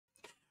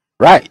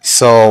Right.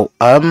 So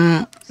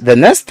the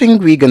next thing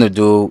we're gonna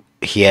do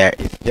here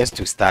is just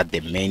to start the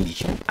main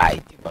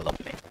UI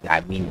development.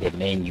 I mean the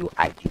main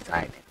UI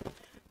design.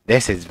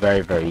 This is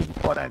very, very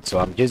important. So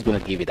I'm just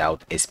gonna give it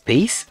out a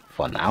space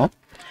for now.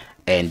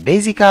 And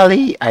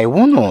basically I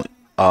wanna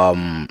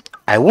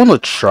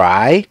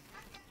try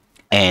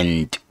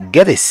and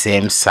get the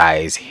same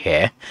size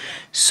here.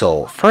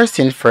 So first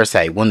thing first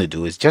I want to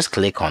do is just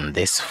click on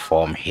this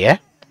form here.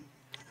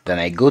 Then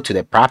I go to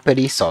the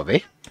properties of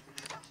it.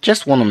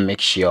 Just want to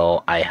make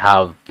sure I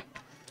have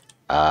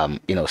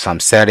some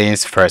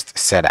settings first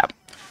set up.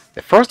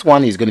 The first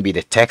one is going to be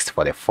the text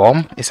for the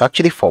form. It's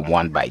actually form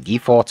 1 by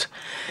default,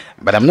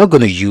 but I'm not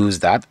going to use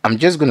that. I'm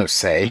just going to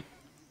say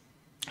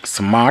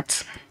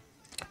smart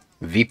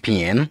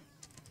VPN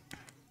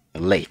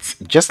late,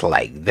 just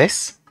like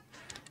this.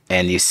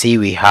 And you see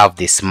we have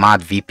the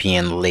smart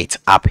VPN late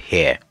up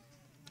here.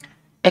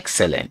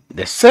 Excellent.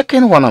 The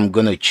second one I'm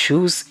going to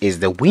choose is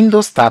the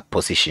Windows start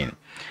position.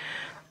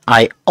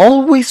 I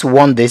always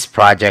want this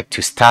project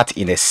to start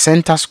in the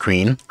center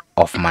screen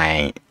of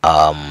my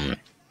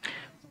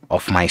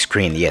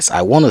screen. Yes,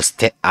 I want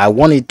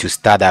it to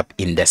start up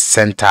in the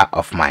center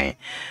of my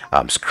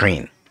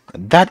screen.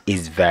 That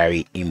is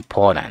very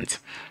important.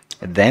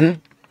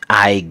 Then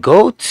I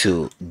go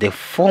to the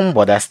form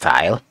border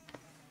style.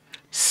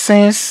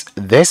 Since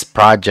this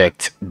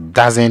project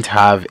doesn't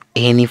have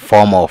any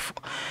form of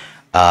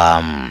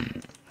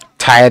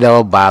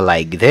title bar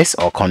like this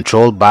or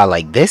control bar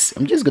like this,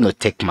 I'm just going to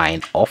take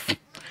mine off.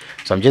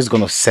 So I'm just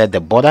going to set the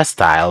border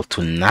style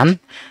to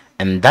none,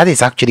 and that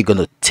is actually going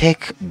to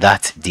take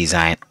that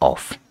design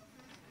off.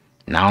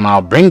 Now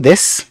I'll bring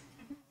this,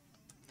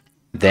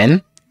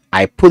 then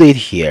I put it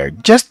here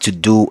just to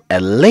do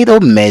a little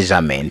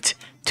measurement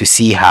to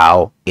see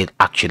how it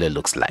actually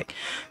looks like.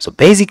 So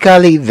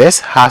basically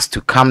this has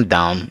to come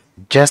down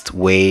just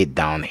way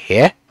down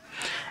here,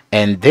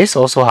 and this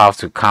also has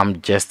to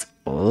come just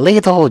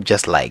little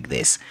just like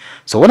this.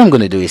 So what I'm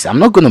going to do is I'm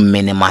not going to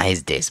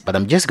minimize this, but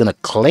I'm just going to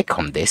click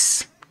on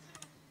this,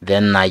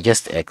 then I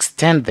just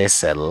extend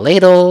this a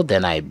little,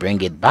 then I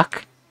bring it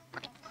back.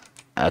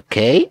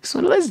 Okay, so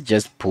let's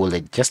just pull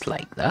it just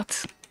like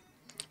that.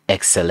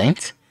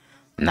 Excellent.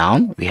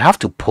 Now we have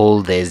to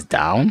pull this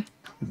down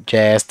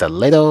just a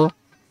little.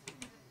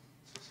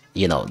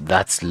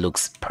 That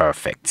looks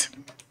perfect.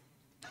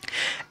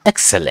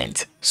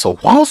 Excellent. So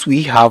once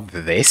we have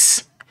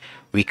this,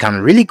 we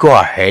can really go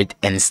ahead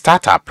and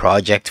start our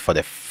project for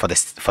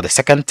the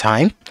second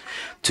time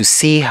to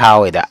see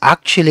how it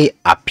actually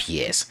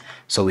appears.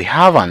 So we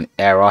have an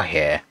error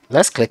here.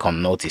 Let's click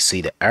on note to see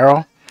the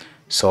error.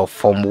 So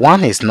form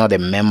 1 is not a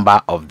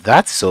member of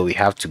that, so we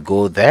have to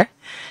go there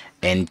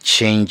and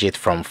change it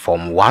from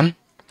form 1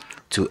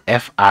 to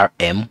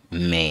FRM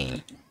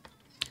main.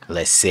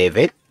 Let's save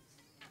it.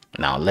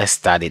 Now let's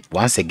start it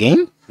once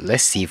again.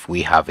 Let's see if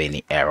we have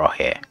any error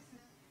here.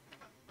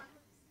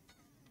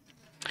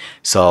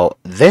 So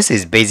this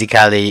is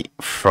basically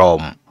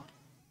from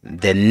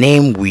the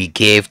name we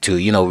gave to,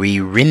 we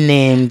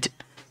renamed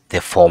the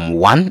form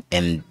 1,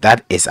 and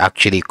that is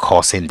actually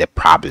causing the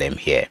problem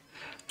here.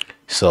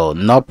 So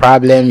no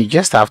problem, you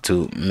just have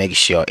to make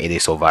sure it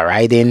is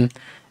overriding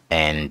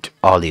and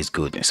all is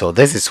good. So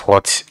this is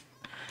what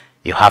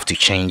you have to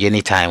change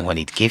anytime when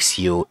it gives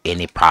you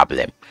any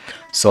problem.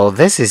 So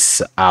this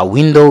is a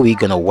window we're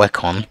gonna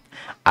work on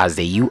as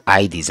the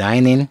UI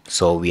designing.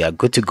 So we are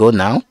good to go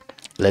now.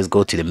 Let's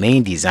go to the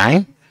main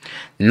design.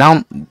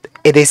 Now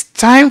it is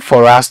time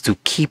for us to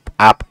keep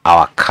up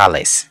our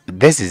colors.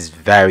 This is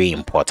very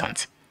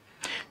important.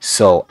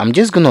 So I'm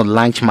just gonna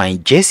launch my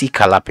JC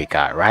color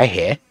picker right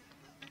here.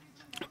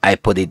 I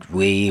put it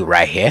way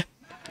right here.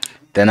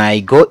 Then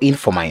I go in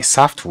for my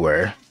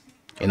software,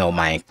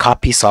 my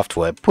copy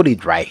software, put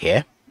it right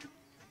here,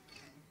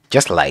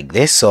 just like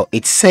this. So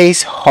it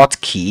says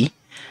hotkey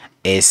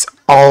is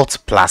Alt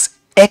plus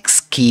X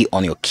key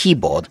on your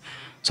keyboard.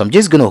 So I'm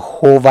just going to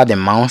hover the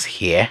mouse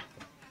here,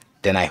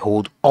 then I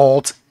hold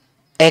Alt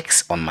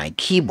X on my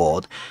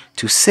keyboard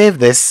to save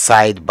this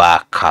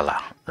sidebar color,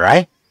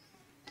 right?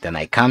 Then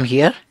I come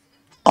here,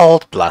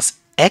 Alt plus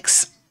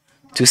X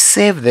to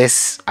save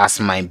this as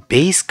my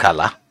base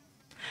color,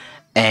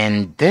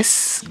 and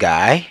this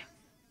guy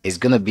is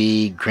gonna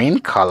be green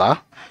color.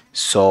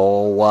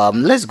 So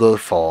let's go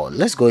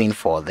in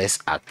for this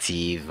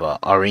active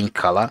orange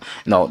color.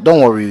 No,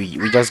 don't worry,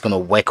 we're just gonna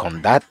work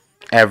on that.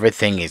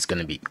 Everything is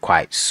gonna be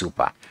quite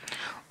super.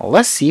 Well,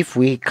 let's see if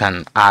we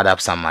can add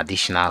up some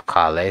additional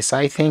colors.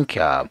 I think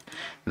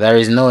there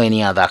is no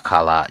any other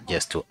color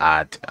just to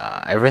add.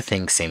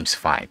 Everything seems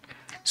fine.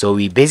 So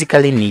we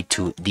basically need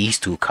these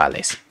two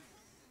colors.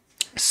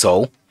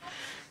 So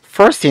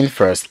first thing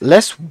first,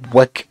 let's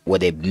work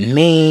with a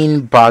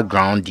main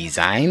background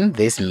design.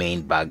 This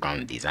main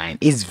background design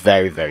is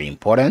very, very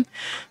important.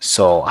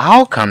 So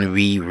how can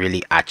we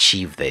really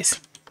achieve this?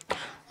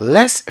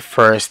 Let's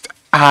first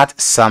add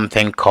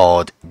something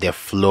called the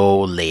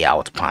flow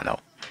layout panel.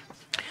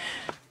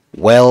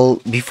 Well,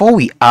 before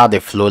we add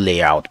the flow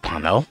layout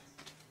panel,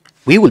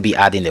 we will be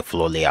adding the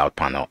flow layout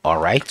panel. All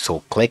right,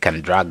 so click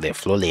and drag the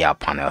flow layout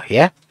panel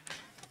here.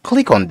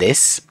 Click on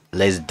this.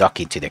 Let's dock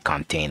it to the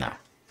container.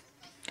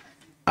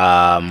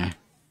 No,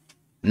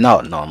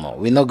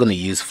 we're not going to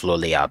use flow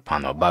layout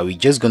panel, but we're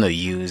just going to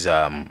use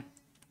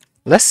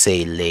let's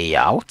say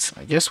layout.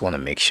 I just want to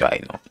make sure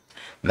I know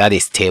that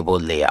is table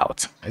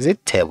layout. Is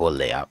it table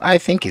layout? I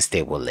think it's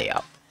table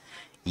layout.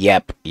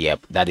 Yep,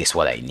 that is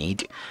what I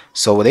need.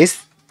 So with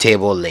this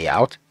table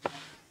layout,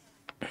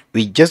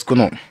 we're just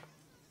gonna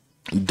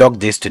dock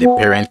this to the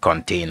parent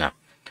container.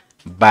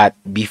 But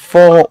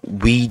before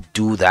we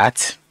do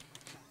that,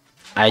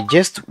 I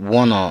just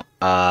wanna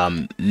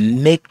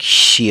make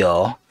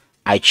sure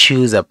I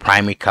choose a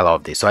primary color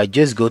of this. So I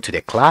just go to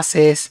the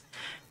classes,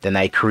 then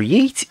I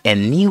create a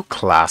new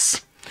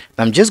class.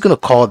 I'm just gonna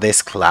call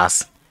this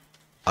class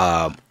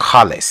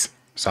colors.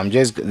 So I'm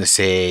just gonna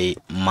say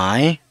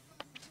my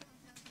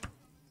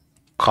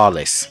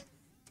colors,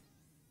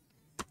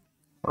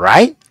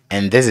 right?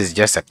 And this is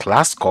just a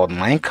class called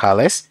my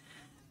colors,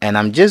 and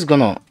I'm just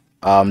gonna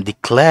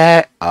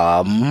declare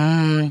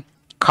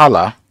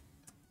color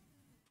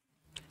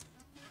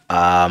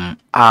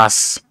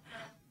as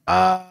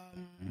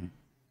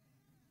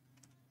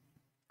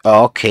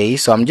okay,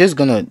 so I'm just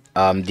gonna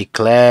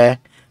declare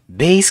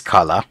base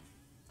color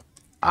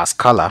as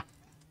color,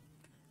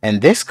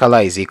 and this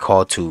color is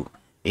equal to,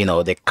 you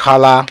know, the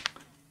color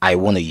I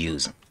want to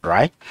use,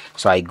 right?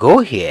 So I go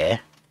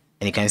here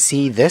and you can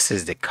see this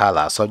is the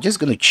color. So I'm just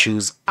going to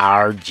choose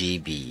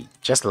RGB,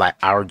 just like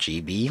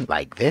RGB,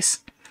 like this.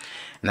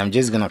 And I'm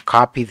just going to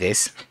copy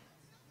this.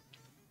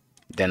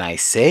 Then I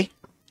say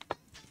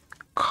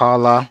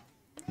color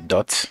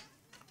dot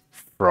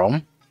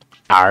from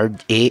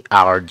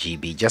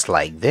RGB, just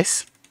like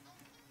this.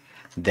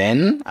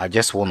 Then I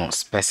just want to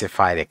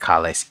specify the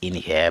colors in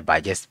here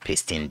by just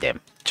pasting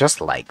them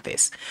just like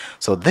this.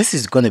 So this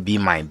is going to be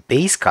my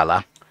base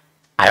color.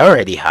 I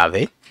already have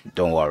it,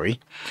 don't worry.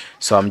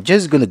 So I'm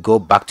just going to go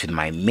back to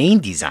my main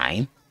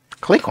design,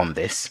 click on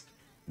this.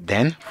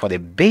 Then for the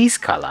base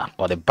color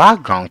or the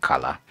background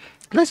color,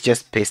 let's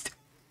just paste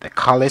the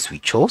colors we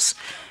chose,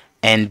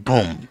 and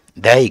boom,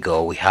 there you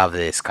go, we have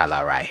this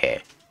color right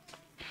here.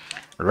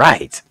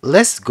 Right,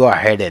 let's go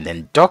ahead and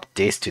then dock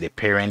this to the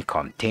parent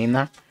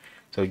container.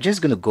 So we're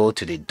just going to go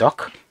to the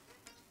dock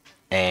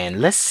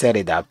and let's set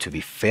it up to be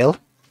fill.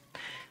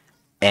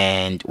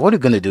 And what we're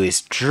going to do is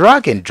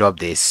drag and drop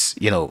this,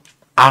 you know,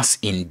 as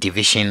in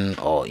division,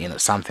 or, you know,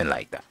 something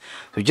like that.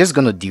 So we're just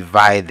going to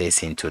divide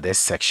this into this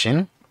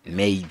section,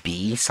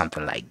 maybe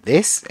something like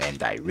this,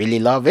 and I really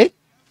love it.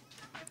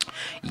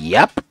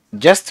 Yep,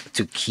 just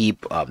to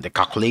keep the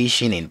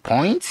calculation in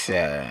point,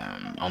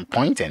 on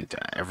point, and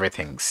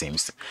everything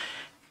seems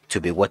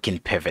to be working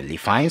perfectly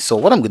fine. So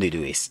what I'm going to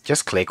do is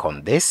just click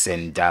on this,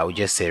 and I'll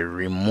just say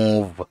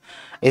remove.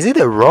 Is it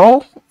a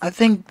row? I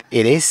think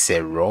it is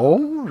a row.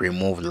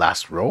 Remove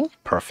last row.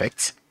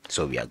 Perfect.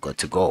 So we are good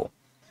to go.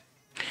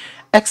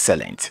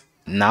 Excellent.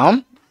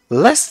 Now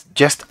let's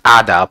just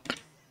add up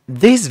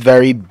this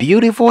very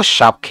beautiful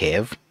sharp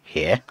curve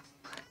here.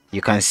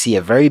 You can see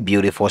a very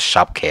beautiful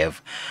sharp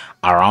curve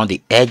around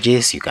the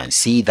edges. You can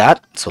see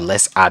that. So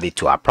let's add it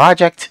to our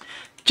project.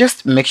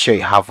 Just make sure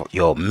you have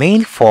your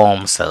main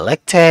form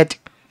selected.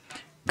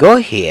 Go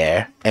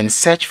here and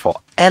search for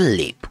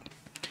ellipse.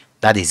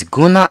 That is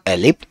Guna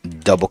ellipse.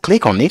 Double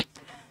click on it.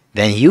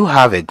 Then you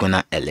have a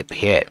Guna ellipse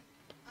here.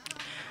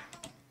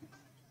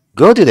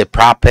 Go to the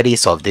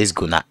properties of this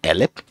Guna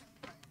ellipse.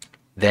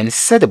 Then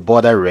set the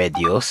border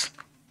radius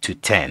to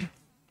 10.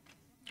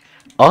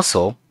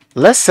 Also,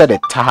 let's set a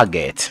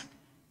target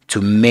to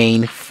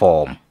main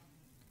form.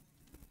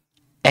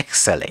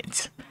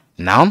 Excellent.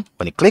 Now,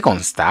 when you click on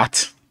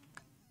start,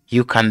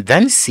 you can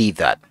then see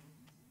that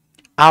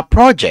our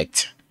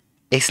project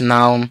is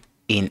now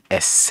in a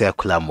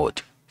circular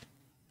mode.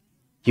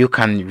 You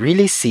can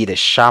really see the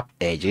sharp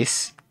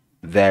edges.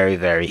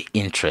 Very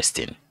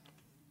interesting.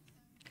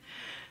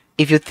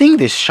 If you think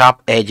the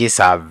sharp edges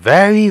are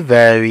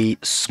very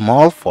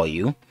small for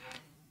you,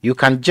 you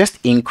can just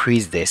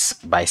increase this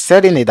by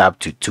setting it up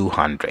to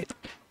 20,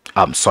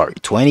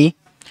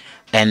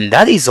 and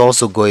that is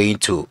also going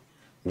to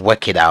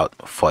work it out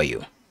for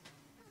you.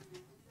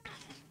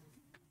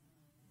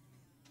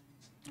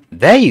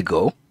 There you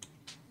go.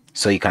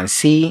 So you can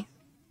see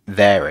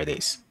there it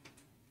is.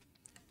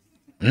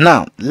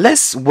 Now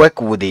let's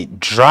work with the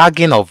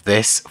dragging of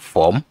this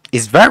form.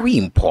 It's very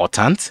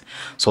important.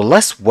 So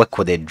let's work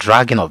with the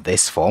dragging of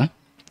this form.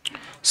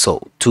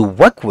 So to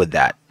work with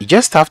that, you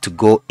just have to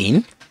go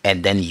in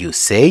and then you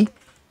say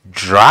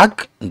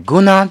drag,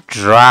 gonna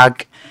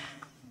drag,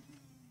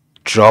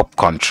 drop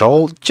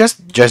control.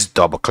 Just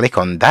double click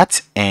on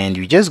that, and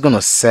you're just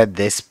gonna set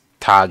this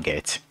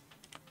target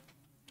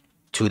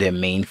to the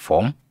main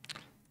form.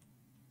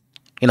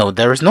 You know,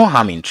 there is no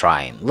harm in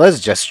trying. Let's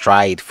just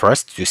try it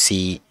first to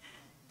see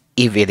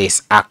if it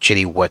is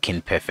actually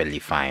working perfectly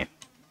fine.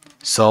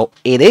 So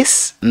it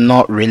is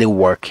not really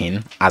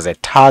working as a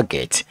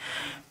target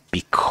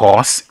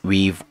because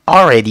we've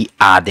already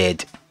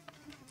added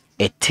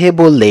a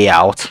table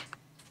layout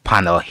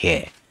panel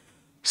here.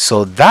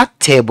 So that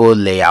table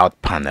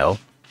layout panel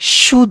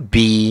should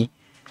be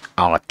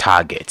our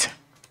target.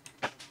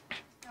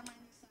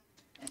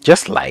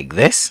 Just like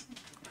this.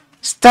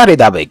 Start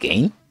it up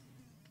again.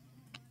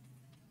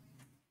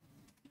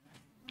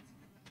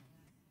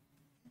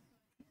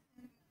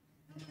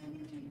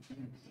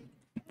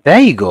 There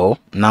you go.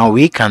 Now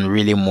we can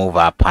really move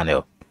our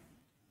panel.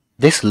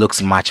 This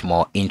looks much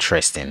more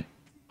interesting.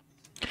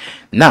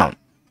 Now,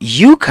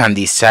 you can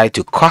decide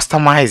to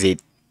customize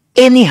it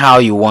anyhow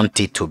you want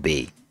it to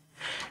be.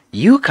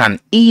 You can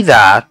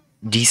either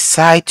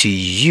decide to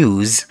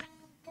use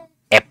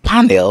a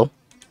panel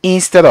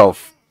instead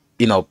of,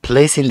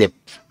 placing the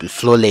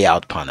flow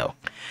layout panel.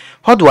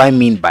 What do I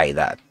mean by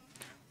that?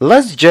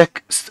 Let's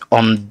just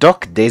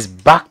undock this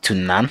back to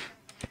none.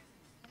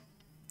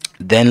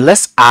 Then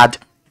let's add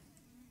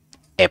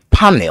a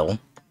panel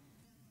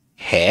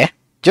here,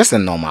 just a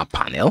normal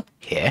panel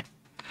here.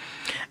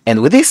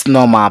 And with this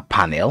normal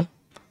panel,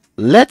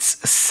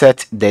 let's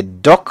set the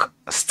dock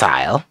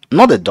style,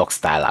 not the dock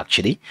style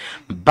actually,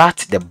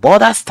 but the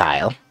border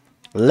style.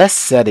 Let's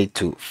set it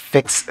to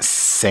fixed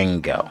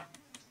single.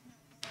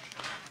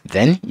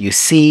 Then you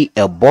see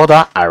a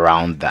border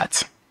around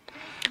that.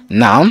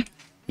 Now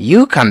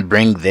you can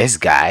bring this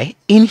guy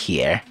in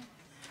here.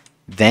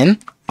 Then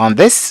on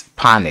this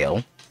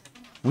panel,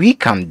 we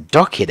can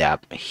dock it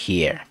up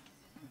here.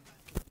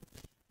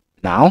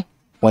 Now,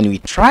 when we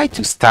try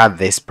to start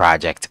this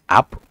project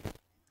up,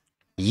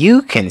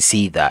 you can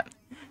see that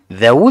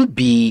there will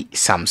be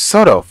some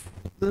sort of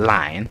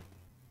line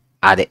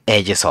at the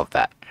edges of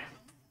that.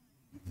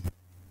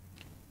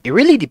 It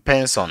really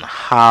depends on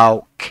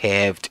how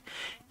curved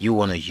you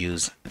want to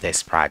use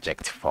this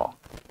project for.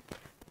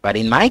 But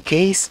in my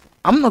case,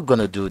 I'm not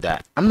going to do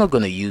that. I'm not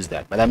going to use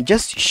that, but I'm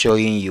just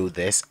showing you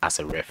this as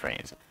a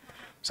reference.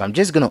 So I'm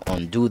just going to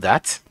undo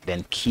that,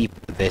 then keep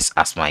this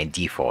as my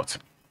default.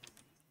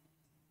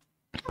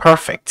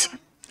 Perfect.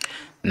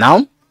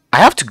 Now I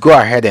have to go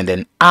ahead and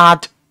then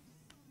add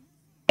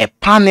a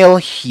panel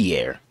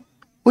here,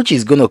 which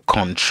is going to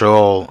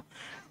control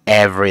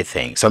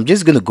everything. So I'm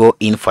just going to go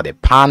in for the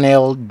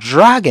panel,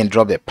 drag and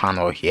drop the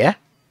panel here.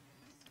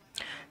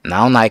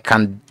 Now I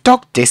can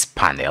dock this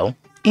panel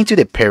into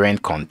the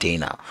parent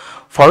container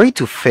for it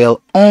to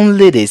fill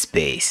only this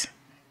space.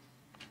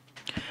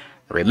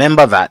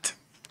 Remember that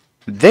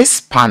this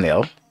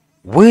panel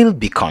will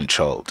be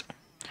controlled.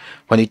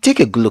 When you take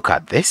a good look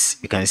at this,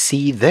 you can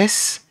see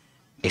this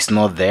is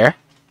not there,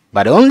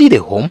 but only the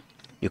home.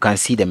 You can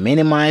see the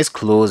minimize,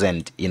 close,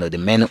 and the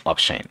menu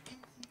option.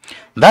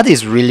 That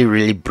is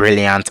really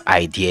brilliant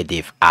idea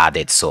they've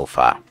added so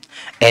far,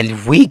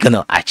 and we're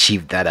gonna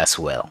achieve that as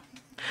well.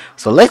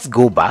 So let's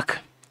go back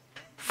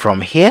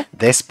from here.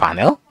 This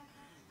panel,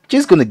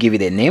 just gonna give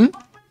it a name,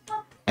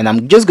 and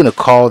I'm just gonna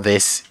call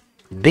this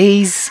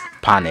base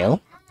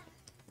panel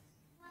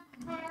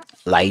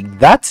like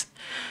that.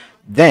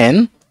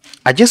 Then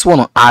I just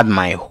want to add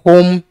my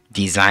home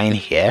design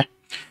here.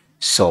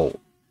 So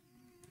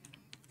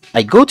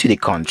I go to the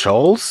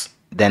controls,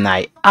 then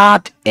I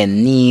add a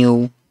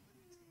new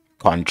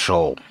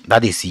control,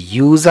 that is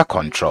user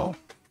control.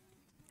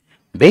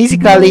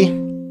 Basically,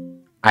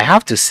 I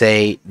have to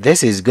say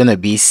this is going to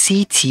be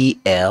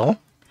CTL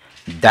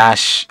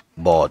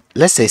dashboard.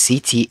 Let's say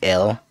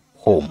CTL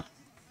home.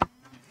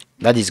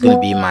 That is going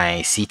to be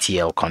my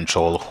CTL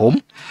control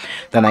home.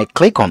 Then I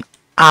click on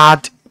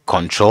add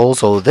control.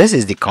 So this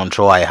is the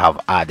control I have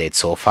added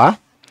so far.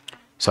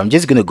 So I'm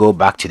just going to go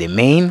back to the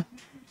main,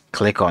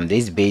 click on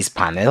this base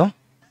panel,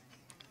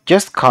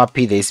 just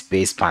copy this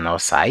base panel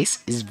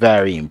size. It's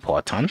very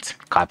important.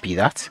 Copy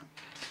that,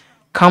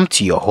 come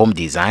to your home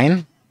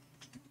design,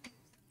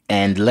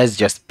 and let's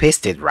just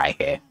paste it right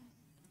here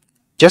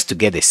just to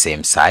get the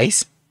same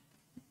size.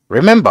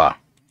 Remember,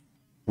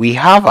 we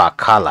have our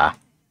color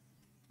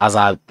as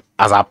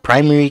our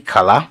primary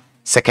color,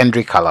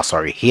 secondary color,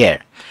 sorry,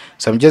 here.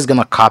 So I'm just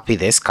gonna copy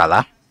this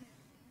color,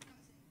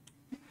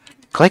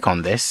 click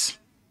on this,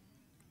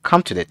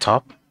 come to the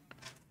top,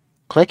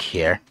 click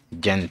here,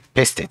 then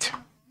paste it.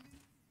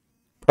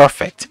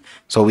 Perfect.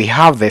 So we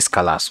have this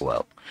color as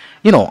well.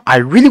 I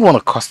really want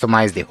to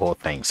customize the whole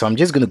thing, so I'm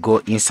just gonna go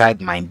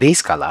inside my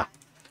base color,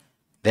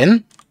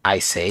 then I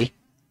say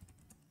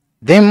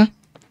them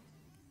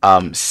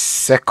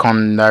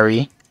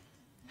secondary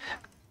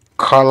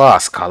color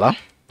as color,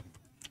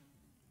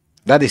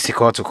 that is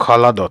equal to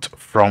color dot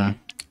from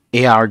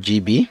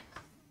ARGB,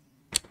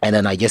 and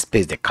then I just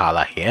paste the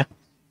color here.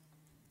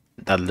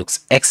 That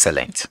looks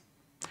excellent.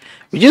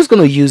 We're just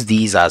going to use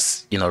these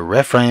as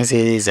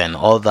references and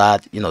all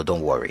that.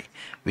 Don't worry,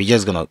 we're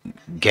just gonna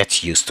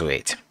get used to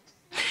it.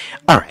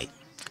 All right,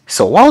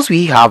 so once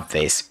we have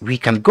this, we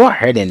can go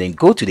ahead and then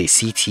go to the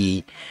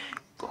CT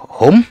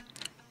home.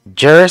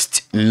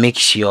 Just make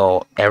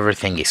sure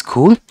everything is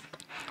cool,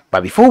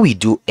 but before we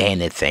do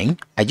anything,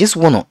 I just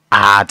want to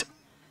add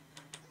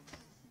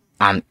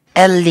an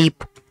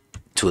ellipse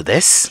to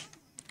this.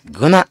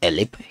 Gonna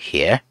ellipse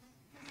here,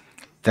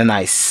 then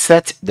I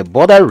set the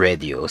border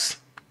radius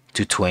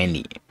to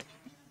 20.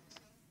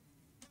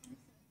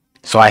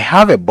 So I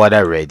have a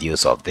border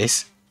radius of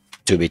this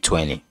to be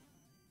 20.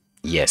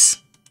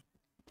 Yes,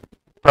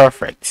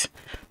 perfect.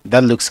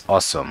 That looks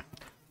awesome.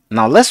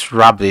 Now let's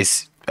wrap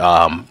this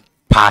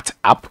part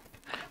up.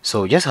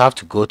 So we just have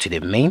to go to the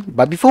main,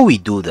 but before we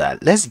do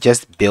that, let's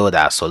just build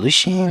our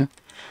solution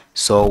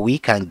so we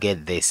can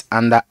get this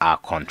under our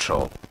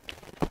control.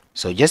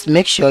 So just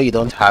make sure you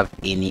don't have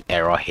any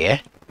error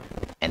here,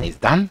 and it's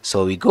done.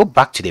 So we go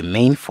back to the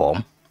main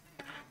form.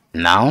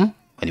 Now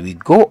when we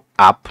go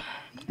up,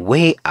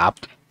 way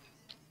up,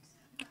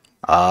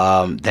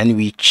 then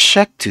we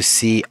check to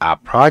see our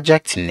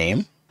project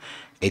name.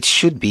 It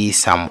should be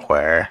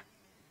somewhere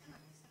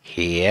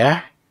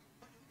here.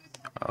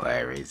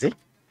 Where is it?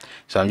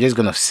 So I'm just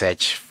gonna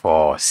search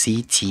for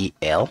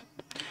CTL,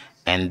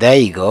 and there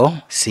you go.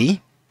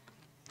 See,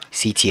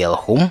 CTL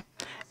home.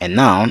 And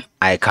now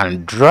I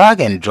can drag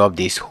and drop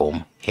this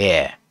home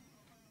here,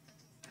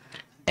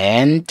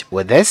 and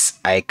with this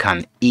I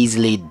can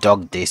easily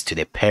dock this to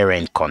the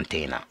parent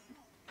container.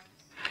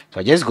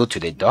 So I just go to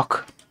the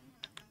dock,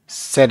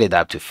 set it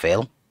up to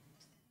fail,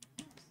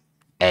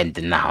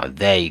 and now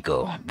there you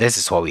go. This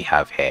is what we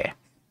have here.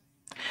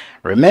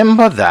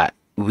 Remember that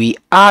we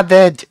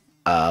added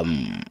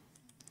a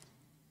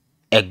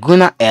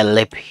Guna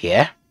ellip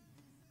here,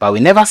 but we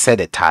never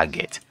set a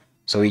target.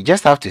 So we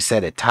just have to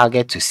set a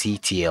target to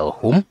CTL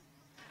home,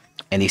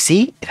 and you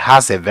see it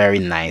has a very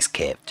nice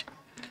curve.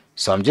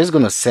 So I'm just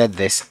going to set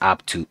this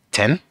up to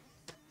 10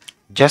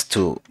 just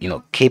to,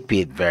 keep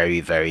it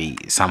very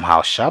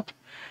somehow sharp.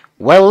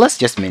 Well, let's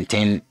just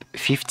maintain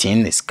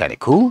 15. It's kind of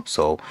cool.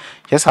 So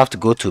just have to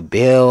go to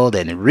build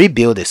and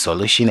rebuild the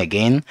solution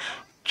again,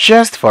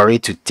 just for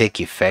it to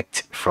take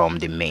effect from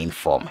the main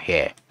form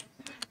here.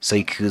 So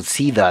you could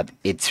see that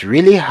it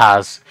really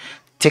has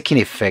taken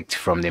effect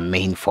from the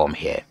main form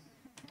here.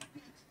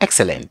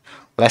 Excellent.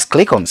 Let's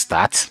click on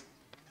start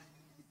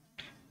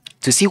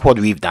to see what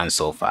we've done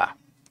so far.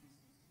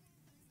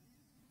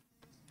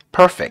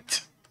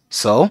 Perfect.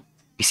 So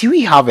you see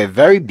we have a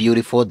very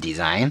beautiful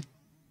design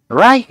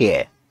right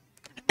here,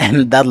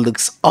 and that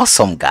looks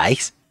awesome,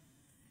 guys.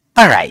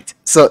 All right,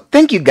 so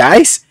thank you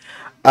guys.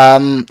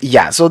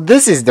 Yeah, so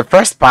this is the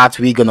first part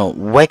we're gonna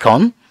work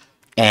on,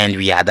 and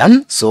we are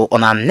done. So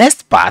on our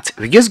next part,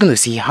 we're just going to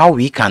see how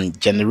we can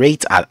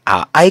generate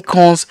our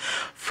icons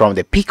from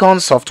the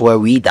VPN software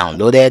we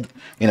downloaded.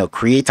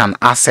 Create an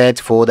asset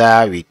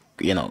folder.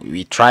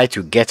 We try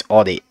to get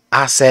all the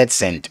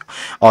assets and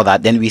all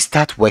that, then we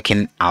start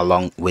working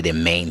along with the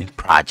main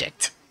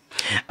project.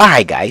 All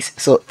right guys,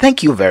 so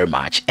thank you very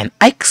much, and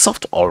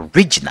Ikesoft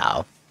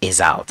Original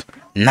is out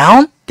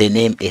now. The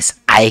name is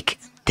Ike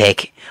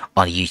Tech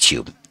on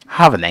YouTube.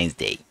 Have a nice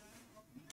day.